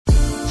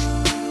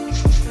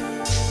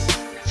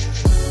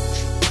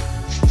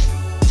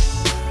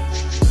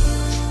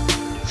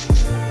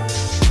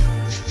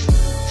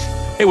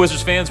Hey,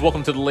 Wizards fans,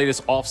 welcome to the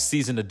latest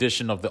off-season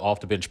edition of the Off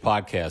the Bench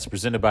podcast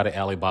presented by the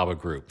Alibaba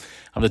Group.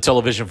 I'm the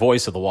television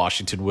voice of the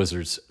Washington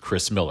Wizards,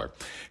 Chris Miller.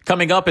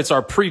 Coming up, it's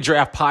our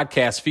pre-draft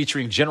podcast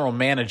featuring General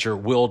Manager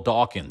Will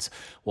Dawkins.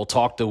 We'll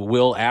talk to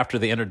Will after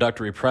the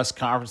introductory press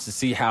conference to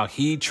see how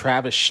he,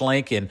 Travis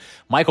Schlenk, and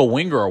Michael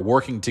Winger are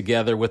working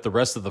together with the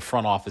rest of the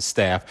front office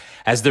staff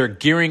as they're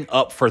gearing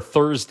up for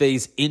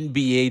Thursday's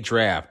NBA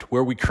draft,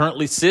 where we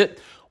currently sit,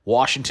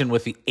 Washington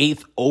with the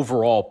 8th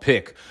overall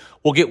pick.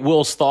 We'll get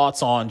Will's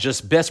thoughts on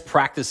just best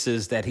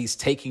practices that he's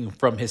taking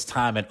from his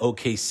time at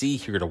OKC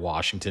here to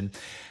Washington,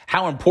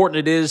 how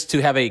important it is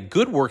to have a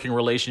good working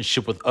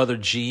relationship with other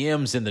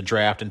GMs in the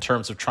draft in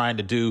terms of trying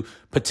to do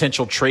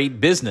potential trade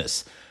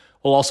business.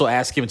 We'll also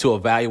ask him to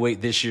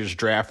evaluate this year's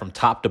draft from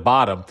top to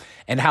bottom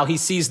and how he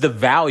sees the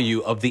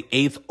value of the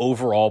 8th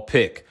overall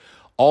pick.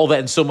 All that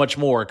and so much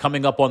more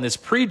coming up on this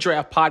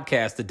pre-draft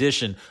podcast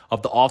edition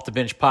of the Off the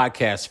Bench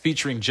podcast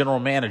featuring General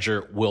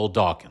Manager Will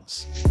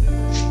Dawkins.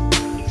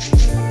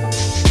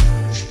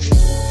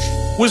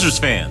 Wizards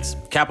fans,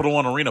 Capital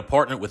One Arena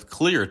partnered with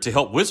Clear to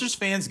help Wizards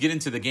fans get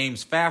into the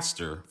games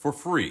faster for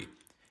free.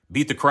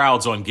 Beat the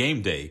crowds on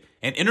game day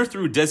and enter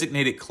through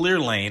designated Clear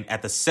lane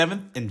at the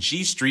 7th and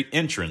G Street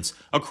entrance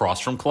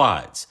across from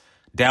Clyde's.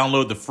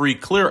 Download the free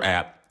Clear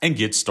app and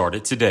get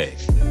started today.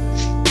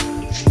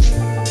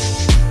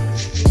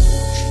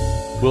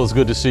 Will, it's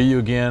good to see you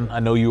again. I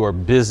know you are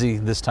busy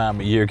this time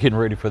of year getting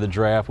ready for the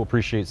draft. We'll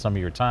appreciate some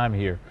of your time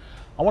here.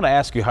 I want to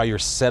ask you how you're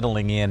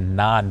settling in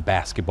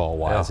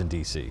non-basketball-wise in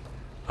D.C.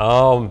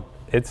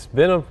 It's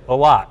been a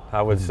lot,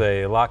 I would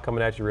say. A lot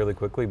coming at you really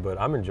quickly, but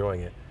I'm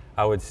enjoying it.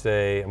 I would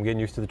say I'm getting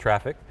used to the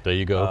traffic. There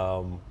you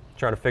go.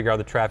 Trying to figure out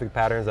the traffic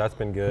patterns. That's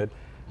been good.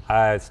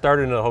 I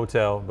started in a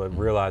hotel, but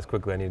realized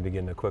quickly I needed to get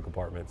in a quick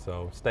apartment.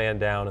 So staying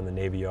down in the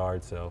Navy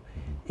Yard. So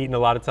eating a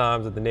lot of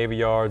times at the Navy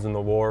Yards and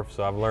the Wharf.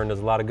 So I've learned there's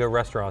a lot of good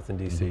restaurants in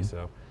D.C.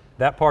 So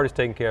that part is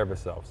taking care of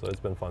itself. So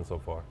it's been fun so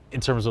far. In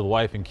terms of the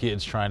wife and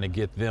kids, trying to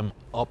get them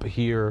up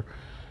here,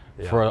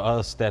 for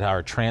us that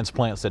are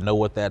transplants that know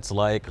what that's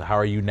like, how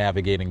are you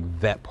navigating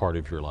that part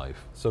of your life?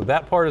 So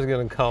that part is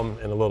going to come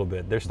in a little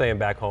bit. They're staying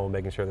back home,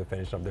 making sure they're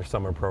finishing up their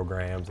summer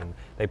programs, and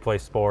they play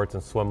sports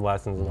and swim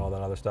lessons and all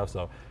that other stuff.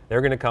 So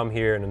they're going to come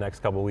here in the next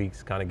couple of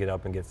weeks, kind of get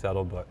up and get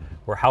settled. But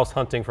we're house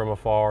hunting from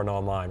afar and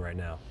online right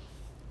now.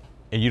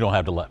 And you don't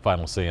have the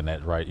final say in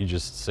that, right? You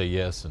just say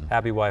yes. And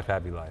happy wife,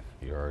 happy life.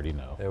 You already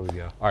know. There we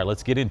go. All right,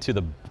 let's get into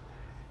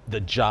the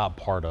job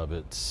part of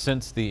it.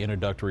 Since the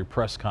introductory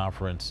press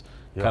conference,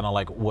 kind of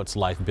like what's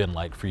life been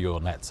like for you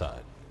on that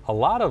side? A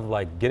lot of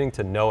like getting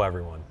to know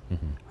everyone.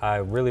 I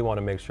really want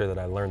to make sure that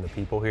I learn the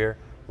people here,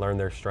 learn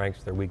their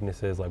strengths, their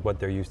weaknesses, like what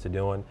they're used to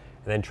doing,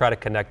 and then try to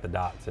connect the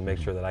dots and make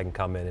sure that I can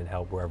come in and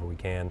help wherever we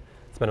can.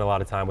 Spend a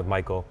lot of time with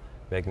Michael,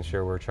 making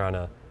sure we're trying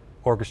to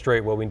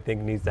orchestrate what we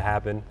think needs to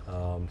happen.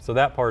 So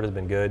that part has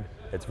been good.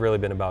 It's really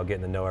been about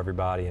getting to know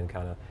everybody and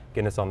kind of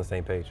getting us on the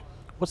same page.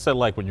 What's that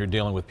like when you're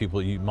dealing with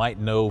people you might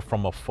know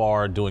from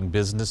afar, doing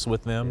business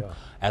with them,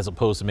 as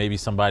opposed to maybe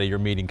somebody you're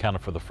meeting kind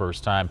of for the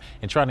first time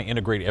and trying to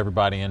integrate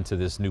everybody into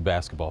this new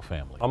basketball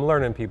family? I'm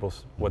learning people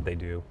what they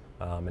do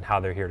and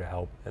how they're here to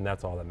help, and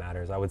that's all that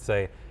matters. I would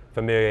say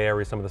familiarity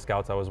with some of the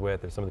scouts I was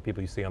with, or some of the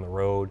people you see on the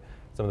road,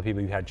 some of the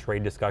people you had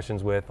trade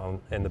discussions with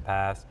in the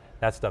past,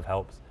 that stuff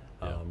helps.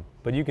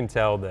 But you can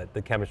tell that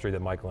the chemistry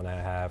that Michael and I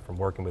have from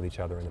working with each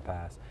other in the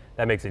past,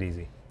 that makes it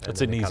easy.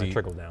 It's an easy kind of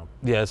trickle down.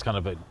 Yeah, it's kind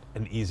of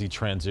an easy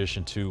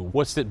transition to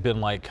what's it been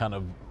like kind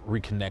of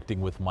reconnecting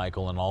with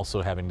Michael and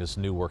also having this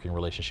new working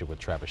relationship with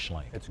Travis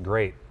Schlenk? It's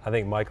great. I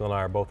think Michael and I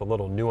are both a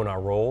little new in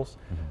our roles,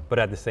 but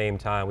at the same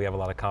time, we have a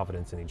lot of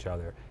confidence in each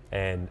other.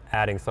 And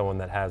adding someone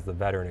that has the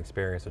veteran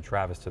experience of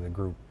Travis to the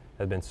group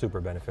has been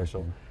super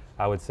beneficial.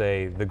 I would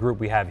say the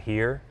group we have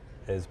here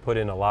has put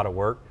in a lot of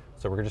work,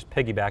 so we're just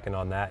piggybacking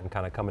on that and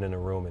kind of coming in a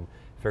room and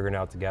figuring it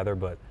out together.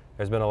 But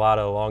there's been a lot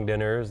of long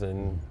dinners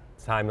and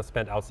time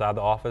spent outside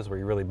the office where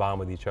you really bond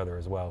with each other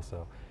as well.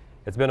 So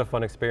it's been a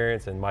fun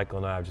experience, and Michael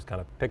and I have just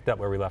kind of picked up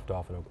where we left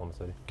off in Oklahoma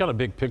City. Kind of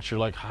big picture,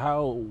 like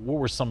what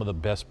were some of the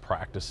best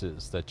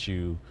practices that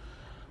you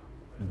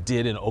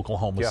did in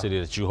Oklahoma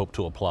City that you hope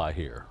to apply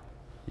here?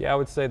 Yeah, I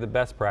would say the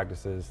best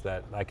practices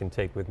that I can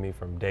take with me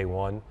from day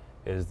one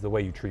is the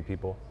way you treat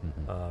people,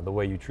 the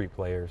way you treat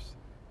players,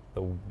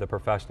 the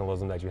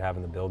professionalism that you have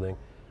in the building.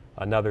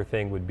 Another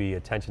thing would be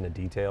attention to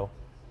detail.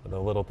 The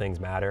little things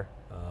matter.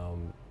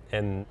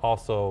 And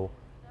also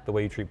the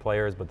way you treat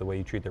players, but the way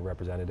you treat their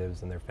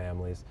representatives and their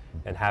families,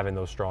 and having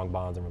those strong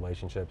bonds and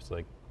relationships.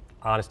 Like,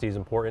 honesty is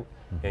important,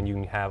 and you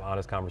can have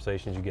honest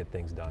conversations, you get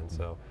things done.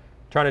 So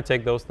trying to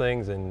take those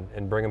things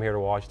and bring them here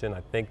to Washington,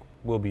 I think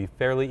will be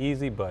fairly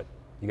easy, but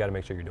you got to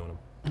make sure you're doing them.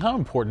 How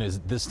important is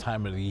this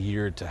time of the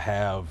year to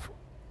have,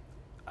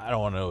 I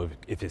don't know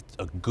if it's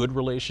a good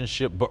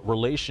relationship, but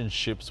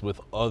relationships with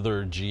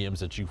other GMs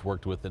that you've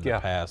worked with in the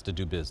past to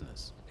do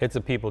business? It's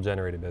a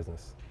people-generated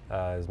business,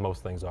 as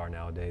most things are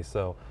nowadays.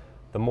 So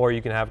the more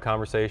you can have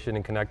conversation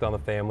and connect on the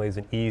families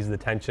and ease the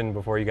tension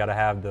before you got to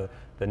have the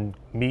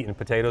meat and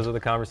potatoes of the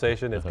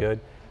conversation, it's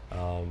good.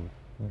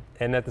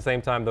 And at the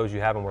same time, those you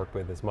haven't worked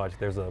with as much,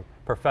 there's a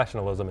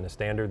professionalism and a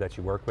standard that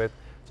you work with.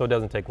 So it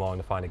doesn't take long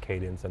to find a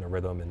cadence and a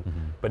rhythm. And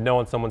but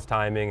knowing someone's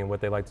timing and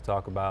what they like to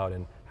talk about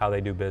and how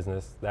they do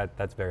business,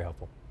 that's very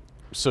helpful.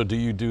 So do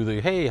you do the,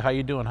 hey, how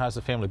you doing? How's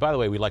the family? By the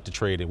way, we like to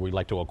trade and we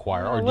like to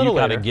acquire. Or A do you little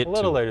kind of later, get a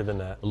little to later than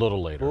that. a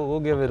little later? We'll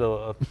give it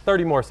a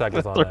 30 more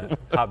seconds on that.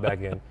 Hop back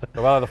in.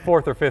 But by the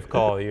fourth or fifth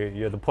call,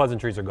 the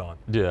pleasantries are gone.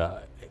 Yeah,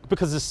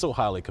 because it's so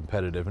highly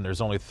competitive and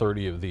there's only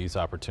 30 of these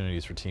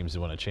opportunities for teams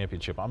to win a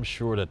championship. I'm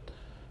sure that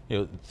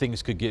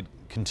things could get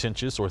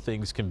contentious or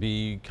things can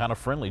be kind of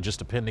friendly just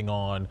depending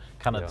on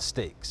kind of the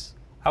stakes.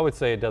 I would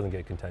say it doesn't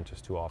get contentious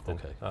too often.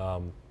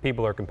 Okay.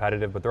 People are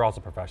competitive, but they're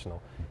also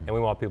professional. And we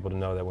want people to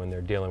know that when they're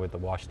dealing with the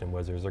Washington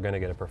Wizards, they're going to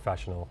get a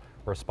professional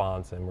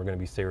response, and we're going to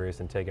be serious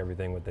and take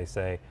everything what they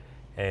say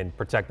and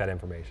protect that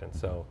information.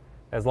 So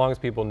as long as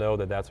people know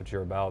that that's what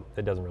you're about,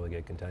 it doesn't really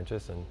get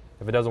contentious. And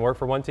if it doesn't work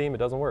for one team, it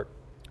doesn't work.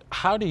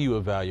 How do you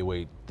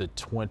evaluate the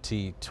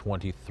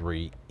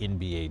 2023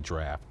 NBA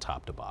draft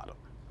top to bottom?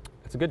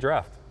 It's a good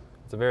draft.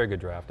 It's a very good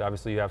draft.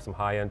 Obviously, you have some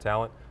high-end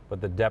talent,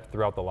 but the depth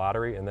throughout the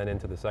lottery and then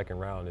into the second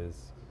round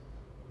is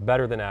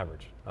better than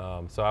average.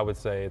 So I would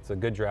say it's a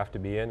good draft to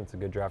be in. It's a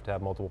good draft to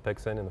have multiple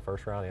picks in the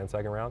first round and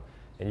second round,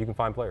 and you can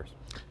find players.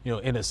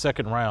 In the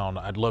second round,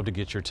 I'd love to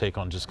get your take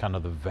on just kind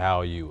of the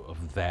value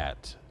of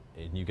that.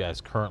 And you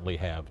guys currently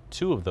have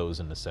 2 of those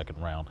in the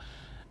second round.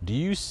 Do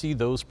you see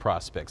those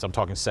prospects, I'm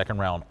talking second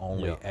round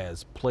only,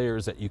 as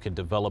players that you can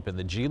develop in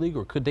the G League,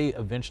 or could they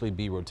eventually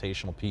be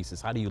rotational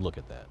pieces? How do you look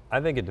at that? I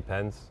think it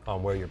depends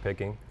on where you're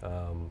picking.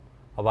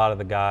 A lot of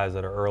the guys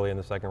that are early in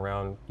the second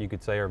round, you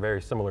could say, are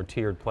very similar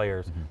tiered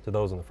players to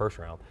those in the first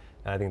round.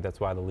 And I think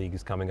that's why the league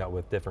is coming up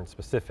with different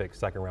specific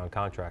second round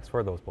contracts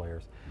for those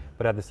players.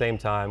 But at the same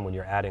time, when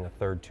you're adding a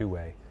third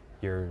two-way,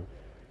 you're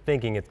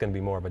thinking it's going to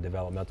be more of a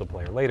developmental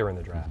player later in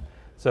the draft.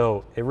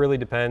 So it really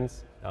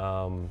depends.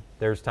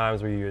 There's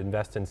times where you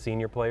invest in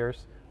senior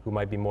players who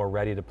might be more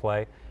ready to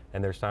play,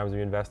 and there's times where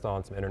you invest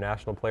on some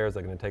international players that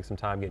are going to take some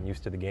time getting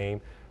used to the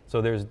game.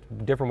 So there's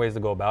different ways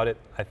to go about it.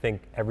 I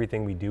think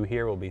everything we do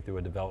here will be through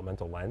a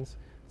developmental lens.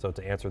 So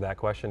to answer that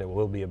question, it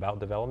will be about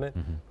development.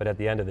 But at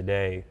the end of the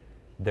day,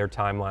 their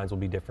timelines will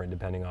be different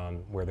depending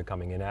on where they're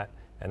coming in at.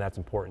 And that's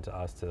important to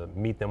us to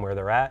meet them where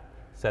they're at,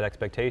 set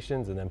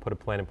expectations, and then put a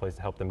plan in place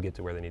to help them get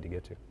to where they need to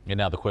get to. And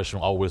now the question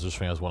all Wizards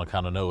fans want to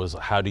kind of know is,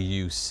 how do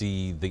you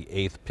see the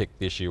 8th pick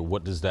this year?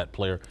 What does that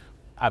player,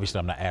 obviously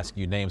I'm not asking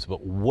you names,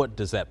 but what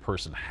does that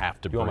person have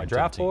to bring to the team? You want my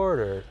draft board,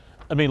 or?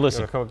 I mean, listen.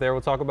 You want to come up there,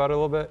 we'll talk about it a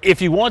little bit?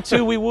 If you want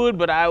to, we would,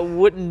 but I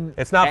wouldn't.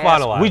 It's not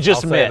finalized. We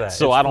just met,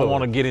 so I don't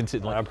want to get into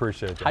it. I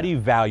appreciate that. How do you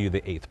value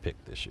the 8th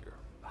pick this year?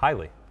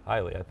 Highly.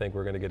 I think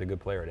we're going to get a good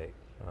player at 8.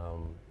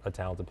 A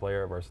talented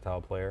player, a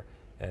versatile player,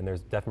 and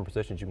there's different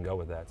positions you can go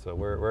with that. So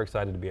we're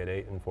excited to be at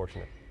 8 and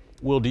fortunate.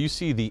 Will, do you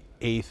see the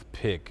 8th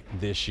pick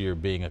this year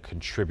being a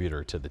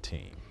contributor to the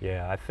team?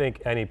 Yeah, I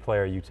think any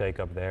player you take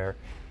up there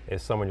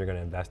is someone you're going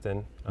to invest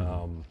in.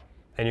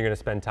 And you're going to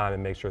spend time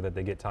and make sure that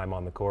they get time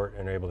on the court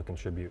and are able to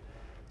contribute.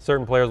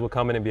 Certain players will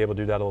come in and be able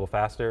to do that a little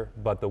faster,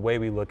 but the way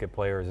we look at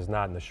players is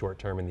not in the short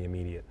term and the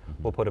immediate.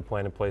 We'll put a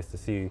plan in place to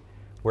see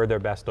where they're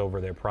best over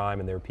their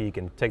prime and their peak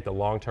and take the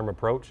long-term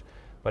approach.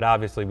 But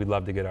obviously, we'd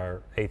love to get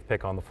our 8th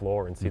pick on the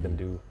floor and see them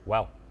do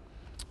well.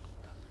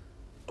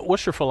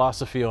 What's your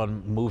philosophy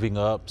on moving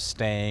up,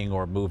 staying,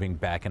 or moving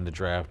back in the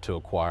draft to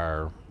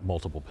acquire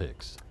multiple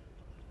picks?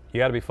 You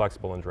got to be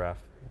flexible in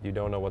draft. You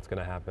don't know what's going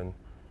to happen.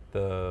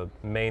 The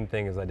main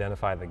thing is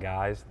identify the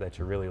guys that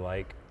you really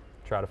like.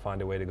 Try to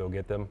find a way to go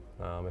get them.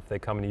 If they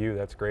come to you,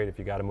 that's great. If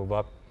you got to move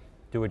up,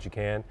 do what you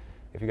can.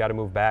 If you got to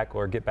move back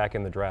or get back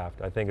in the draft,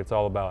 I think it's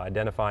all about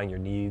identifying your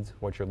needs,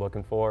 what you're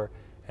looking for,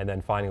 and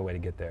then finding a way to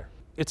get there.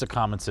 It's a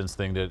common sense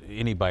thing that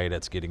anybody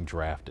that's getting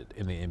drafted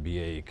in the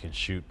NBA can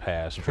shoot,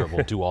 pass,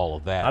 dribble, do all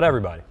of that. Not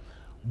everybody.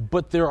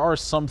 But there are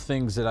some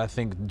things that I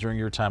think during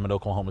your time in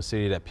Oklahoma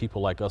City that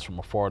people like us from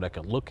afar that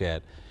can look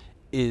at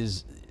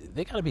is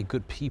they got to be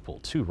good people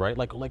too, right?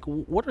 Like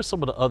what are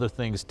some of the other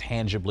things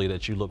tangibly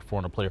that you look for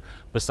in a player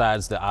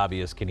besides the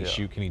obvious, can he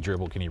shoot, can he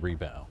dribble, can he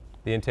rebound?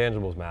 The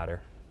intangibles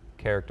matter,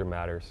 character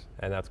matters,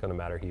 and that's going to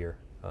matter here.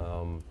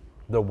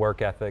 The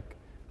work ethic,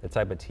 the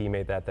type of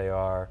teammate that they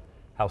are,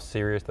 how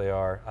serious they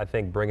are. I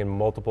think bringing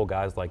multiple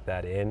guys like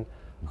that in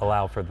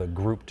allow for the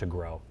group to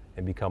grow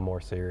and become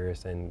more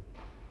serious and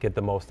get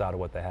the most out of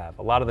what they have.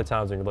 A lot of the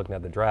times when you're looking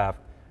at the draft,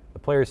 the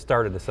players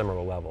start at a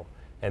similar level.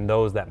 And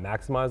those that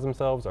maximize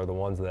themselves are the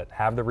ones that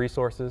have the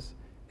resources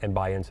and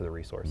buy into the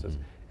resources.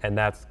 And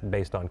that's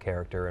based on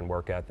character and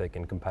work ethic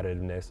and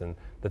competitiveness and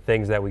the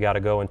things that we got to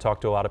go and talk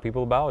to a lot of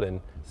people about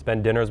and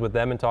spend dinners with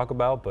them and talk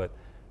about. But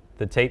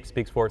the tape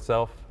speaks for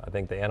itself. I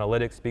think the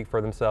analytics speak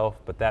for themselves.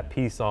 But that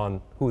piece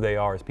on who they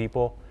are as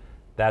people,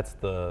 that's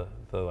the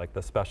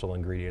special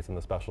ingredients and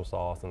the special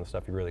sauce and the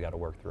stuff you really got to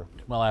work through.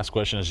 My last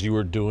question is, you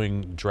were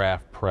doing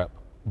draft prep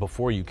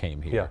before you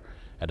came here.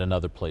 At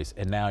another place,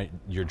 and now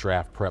your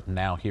draft prep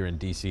now here in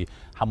DC,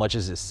 how much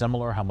is it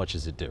similar, how much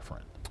is it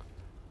different?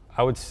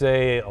 I would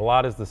say a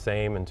lot is the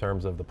same in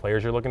terms of the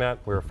players you're looking at.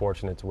 We were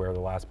fortunate to where the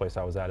last place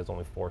I was at is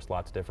only 4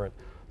 slots different.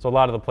 So a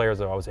lot of the players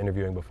that I was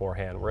interviewing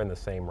beforehand were in the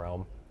same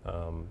realm.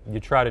 You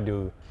try to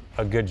do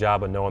a good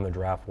job of knowing the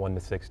draft 1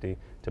 to 60,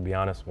 to be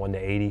honest, 1 to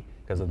 80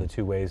 because of the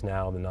 2 ways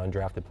now, the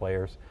non-drafted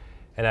players.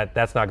 And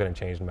that's not going to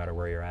change no matter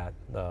where you're at.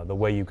 The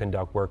way you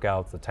conduct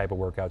workouts, the type of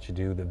workouts you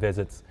do, the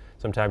visits.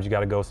 Sometimes you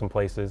got to go some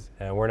places,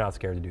 and we're not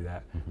scared to do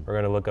that. We're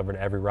going to look up at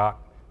every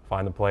rock,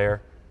 find the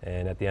player,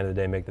 and at the end of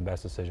the day, make the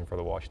best decision for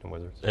the Washington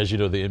Wizards. As you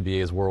know, the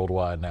NBA is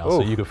worldwide now,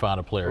 so you can find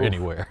a player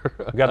anywhere.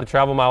 We got the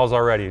travel miles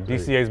already.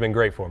 DCA has been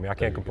great for me. I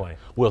can't complain.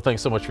 Will,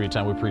 thanks so much for your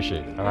time. We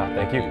appreciate it. All right,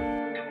 thank you.